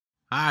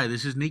Hi,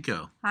 this is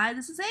Nico, Hi,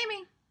 this is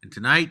Amy. and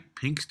tonight,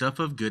 Pink Stuff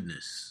of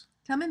Goodness.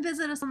 Come and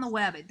visit us on the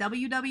web at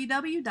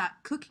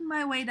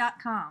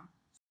www.cookingmyway.com.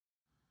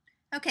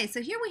 Okay,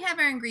 so here we have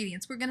our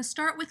ingredients. We're going to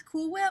start with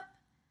Cool Whip,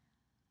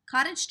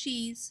 cottage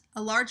cheese,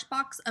 a large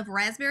box of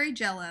raspberry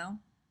jello,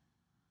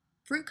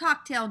 fruit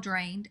cocktail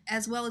drained,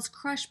 as well as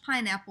crushed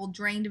pineapple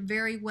drained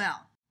very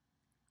well.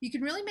 You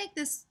can really make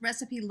this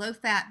recipe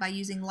low-fat by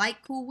using light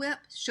Cool Whip,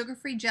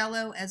 sugar-free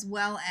jello, as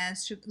well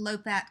as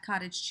low-fat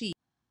cottage cheese.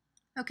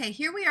 Okay,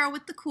 here we are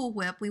with the Cool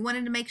Whip. We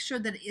wanted to make sure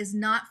that it is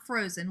not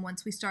frozen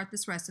once we start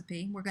this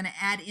recipe. We're going to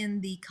add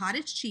in the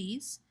cottage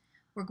cheese.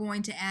 We're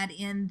going to add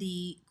in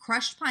the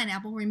crushed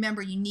pineapple.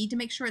 Remember, you need to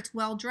make sure it's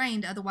well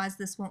drained, otherwise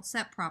this won't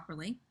set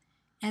properly,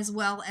 as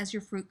well as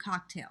your fruit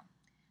cocktail.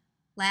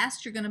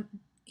 Last, you're going to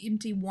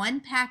empty 1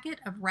 packet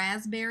of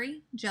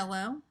raspberry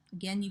jello.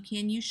 Again, you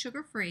can use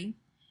sugar-free,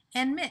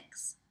 and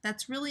mix.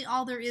 That's really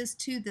all there is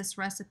to this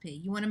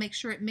recipe. You want to make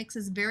sure it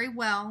mixes very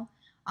well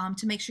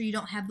to make sure you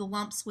don't have the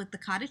lumps with the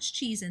cottage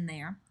cheese in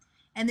there.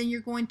 And then you're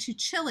going to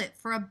chill it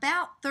for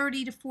about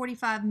 30 to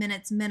 45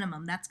 minutes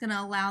minimum. That's going to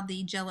allow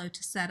the jello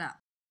to set up.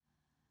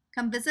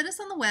 Come visit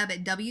us on the web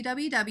at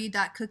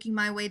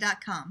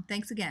www.cookingmyway.com.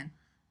 Thanks again.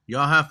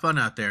 Y'all have fun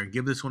out there and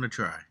give this one a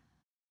try.